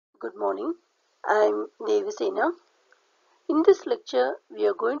Good morning. I'm Devisena. In this lecture, we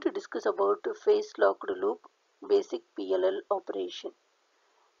are going to discuss about phase locked loop basic PLL operation.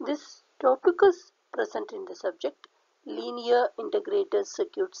 This topic is present in the subject linear integrated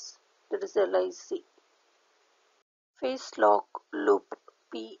circuits, that is LIC. Phase lock loop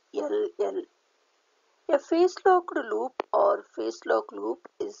PLL. A phase locked loop or phase lock loop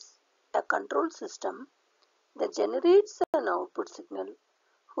is a control system that generates an output signal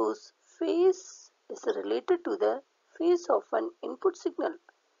whose phase is related to the phase of an input signal.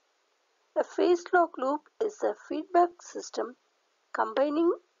 A phase lock loop is a feedback system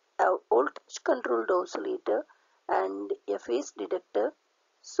combining a voltage controlled oscillator and a phase detector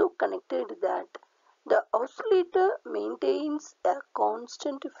so connected that the oscillator maintains a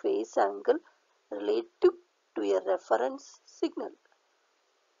constant phase angle relative to a reference signal.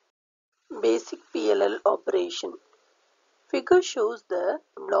 Basic PLL operation. Figure shows the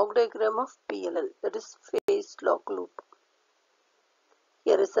block diagram of PLL, that is phase lock loop.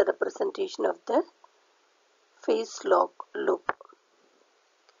 Here is a representation of the phase lock loop.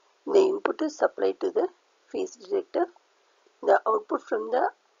 The input is supplied to the phase detector. The output from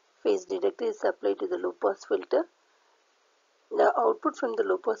the phase detector is supplied to the low pass filter. The output from the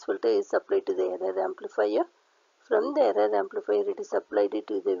low pass filter is supplied to the error amplifier. From the error amplifier it is supplied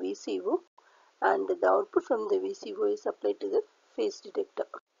to the VCO, and the output from the VCO is supplied to the phase detector.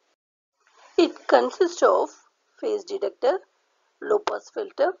 It consists of phase detector, low pass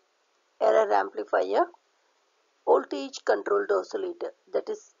filter, error amplifier, voltage controlled oscillator, that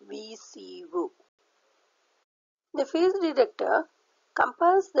is VCO. The phase detector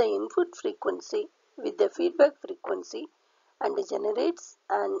compares the input frequency with the feedback frequency and generates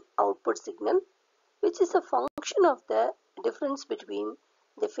an output signal which is a function of the difference between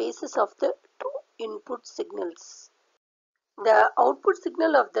the phases of the two input signals. The output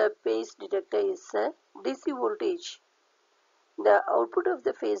signal of the phase detector is a DC voltage. The output of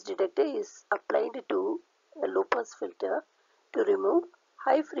the phase detector is applied to a low pass filter to remove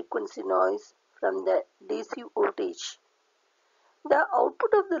high frequency noise from the DC voltage. The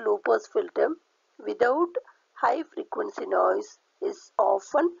output of the low pass filter without high frequency noise is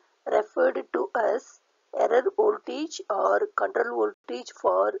often referred to as error voltage or control voltage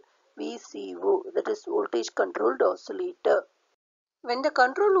for VCO, that is voltage controlled oscillator. When the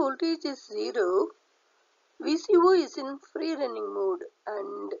control voltage is 0, VCO is in free running mode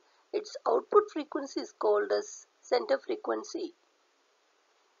and its output frequency is called as center frequency.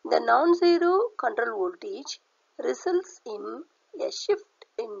 The non-zero control voltage results in a shift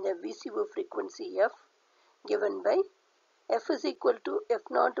in the VCO frequency F given by F is equal to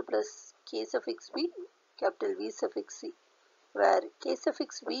F0 plus K suffix V capital V suffix C, where K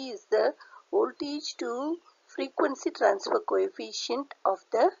suffix V is the voltage to frequency transfer coefficient of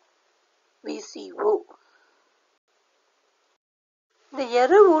the VCO. The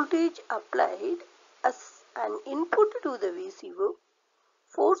error voltage applied as an input to the VCO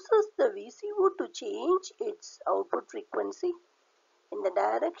forces the VCO to change its output frequency in the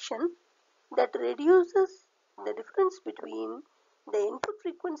direction that reduces the difference between the input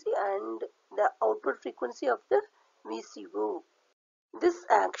frequency and the output frequency of the VCO. This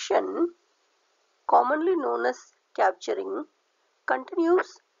action, commonly known as capturing,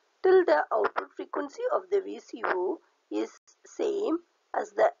 continues till the output frequency of the VCO is same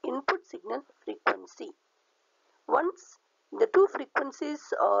as the input signal frequency. Once the two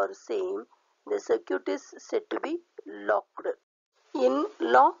frequencies are same, the circuit is said to be locked. In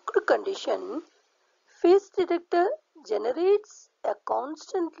locked condition, phase detector generates a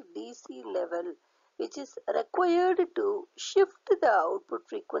constant DC level which is required to shift the output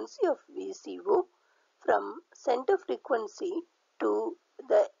frequency of VCO from center frequency to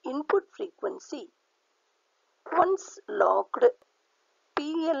the input frequency. Once locked,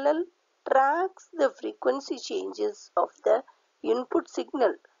 PLL tracks the frequency changes of the input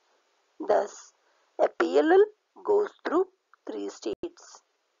signal. Thus, a PLL goes through three states.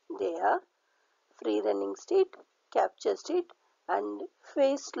 They are free running state, capture state, and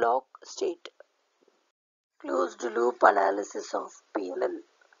phase lock state. Closed loop analysis of PLL.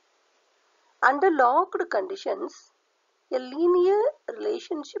 Under locked conditions, a linear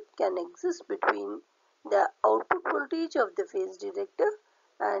relationship can exist between the output voltage of the phase detector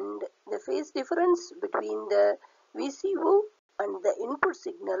and the phase difference between the VCO and the input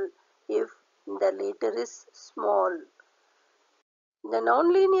signal if the latter is small. The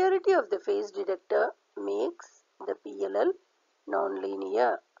nonlinearity of the phase detector makes the PLL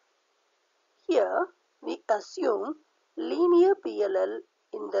nonlinear. Here we assume linear PLL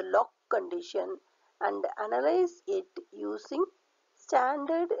in the lock condition and analyze it using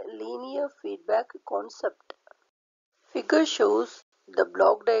standard linear feedback concept. Figure shows the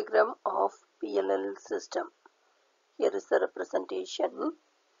block diagram of PLL system. Here is the representation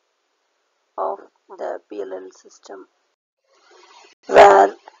of the PLL system,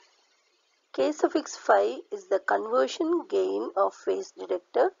 where K suffix phi is the conversion gain of phase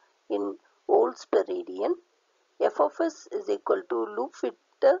detector in volts per radian. F of s is equal to loop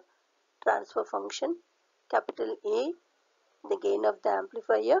filter transfer function. Capital A, the gain of the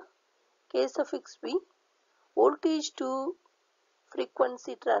amplifier. K suffix B, voltage to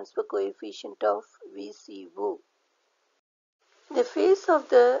frequency transfer coefficient of VCO. The phase of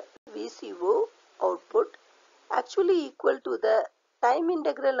the VCO output actually equal to the time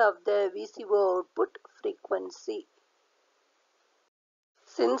integral of the VCO output frequency.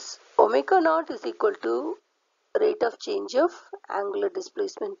 Since omega naught is equal to rate of change of angular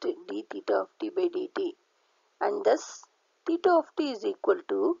displacement d theta of t by dt, and thus theta of t is equal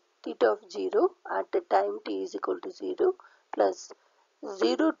to theta of 0 at the time t is equal to 0 plus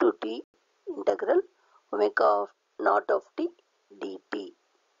 0 to t integral omega of naught of t dt.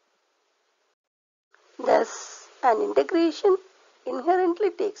 Thus, an integration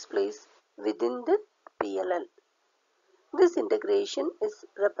inherently takes place within the PLL. This integration is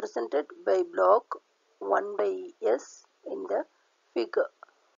represented by block 1 by S in the figure.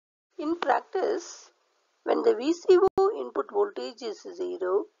 In practice, when the VCO input voltage is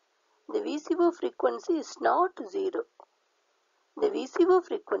 0, the VCO frequency is not 0. The VCO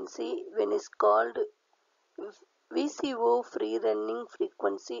frequency, when is called VCO free running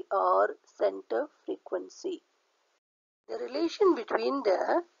frequency or center frequency. The relation between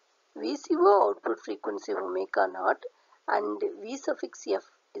the VCO output frequency omega naught and V suffix f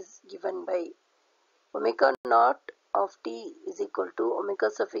is given by omega naught of t is equal to omega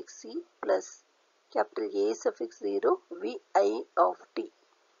suffix c plus capital A suffix 0 Vi of t.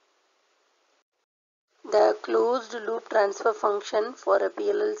 The closed loop transfer function for a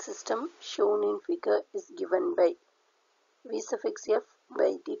PLL system shown in figure is given by V suffix f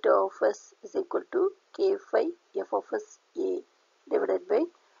by theta of s is equal to k phi f of s a divided by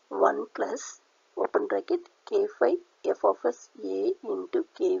 1 plus open bracket k phi f of s a into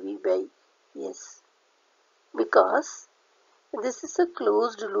kv by s. Because this is a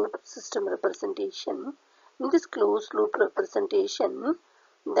closed loop system representation, in this closed loop representation,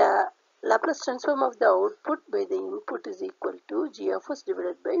 the Laplace transform of the output by the input is equal to g of s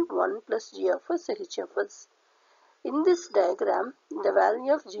divided by 1 plus g of s h of s. In this diagram, the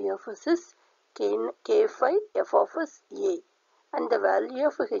value of g of s is k phi f of s a, and the value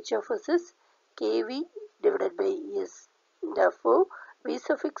of h of s is kv divided by s. Therefore, v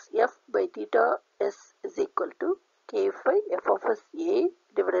suffix f by theta s is equal to k phi f of s a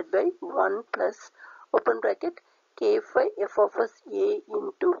divided by 1 plus open bracket k phi f of s a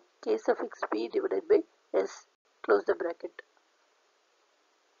into k suffix b divided by s close the bracket.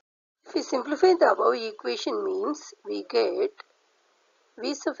 If we simplify the above equation, means we get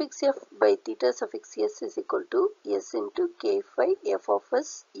v suffix f by theta suffix s is equal to s into k phi f of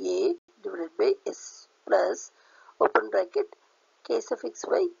s a divided by s plus open bracket k suffix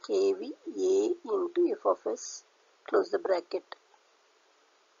y kv a into f of s close the bracket.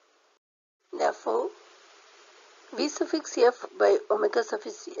 Therefore, v suffix f by omega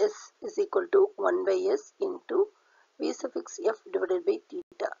suffix s is equal to 1 by s into v suffix f divided by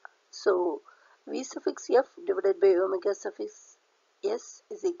theta. So, v suffix f divided by omega suffix s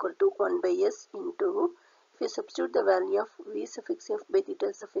is equal to 1 by s into, if you substitute the value of v suffix f by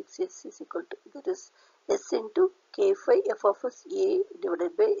theta suffix s is equal to, that is s into k phi f of s a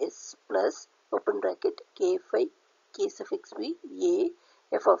divided by s plus open bracket k phi k suffix b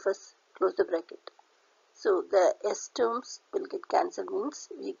a f of s close the bracket. So, the s terms will get cancelled, means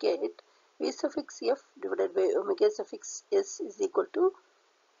we get v suffix f divided by omega suffix s is equal to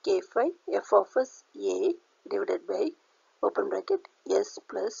k phi f of s a divided by open bracket s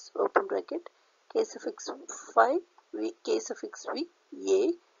plus open bracket k suffix phi v k suffix v a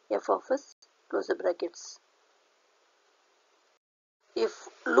f of s close the brackets. If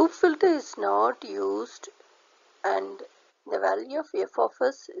loop filter is not used and the value of f of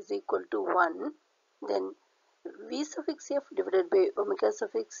s is equal to 1, then v suffix f divided by omega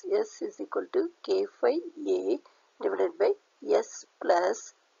suffix s is equal to k phi a divided by s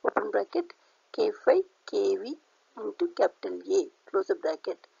plus open bracket k phi kv into capital A close the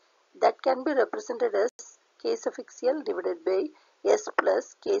bracket. That can be represented as k suffix l divided by s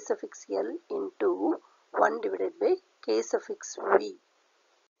plus k suffix l into 1 divided by k suffix v,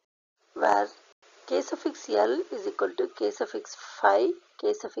 where k suffix l is equal to k suffix phi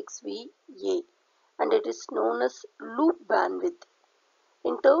k suffix v a, and it is known as loop bandwidth.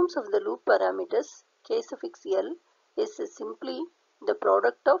 In terms of the loop parameters, K suffix L is simply the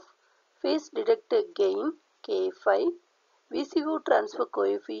product of phase detector gain K phi, VCO transfer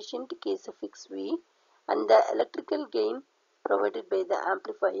coefficient K suffix V, and the electrical gain provided by the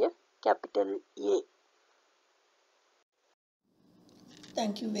amplifier capital A.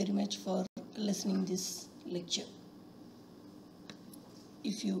 Thank you very much for listening this lecture.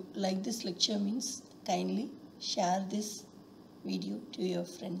 If you like this lecture means kindly share this video to your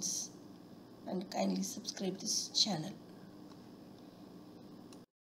friends and kindly subscribe this channel.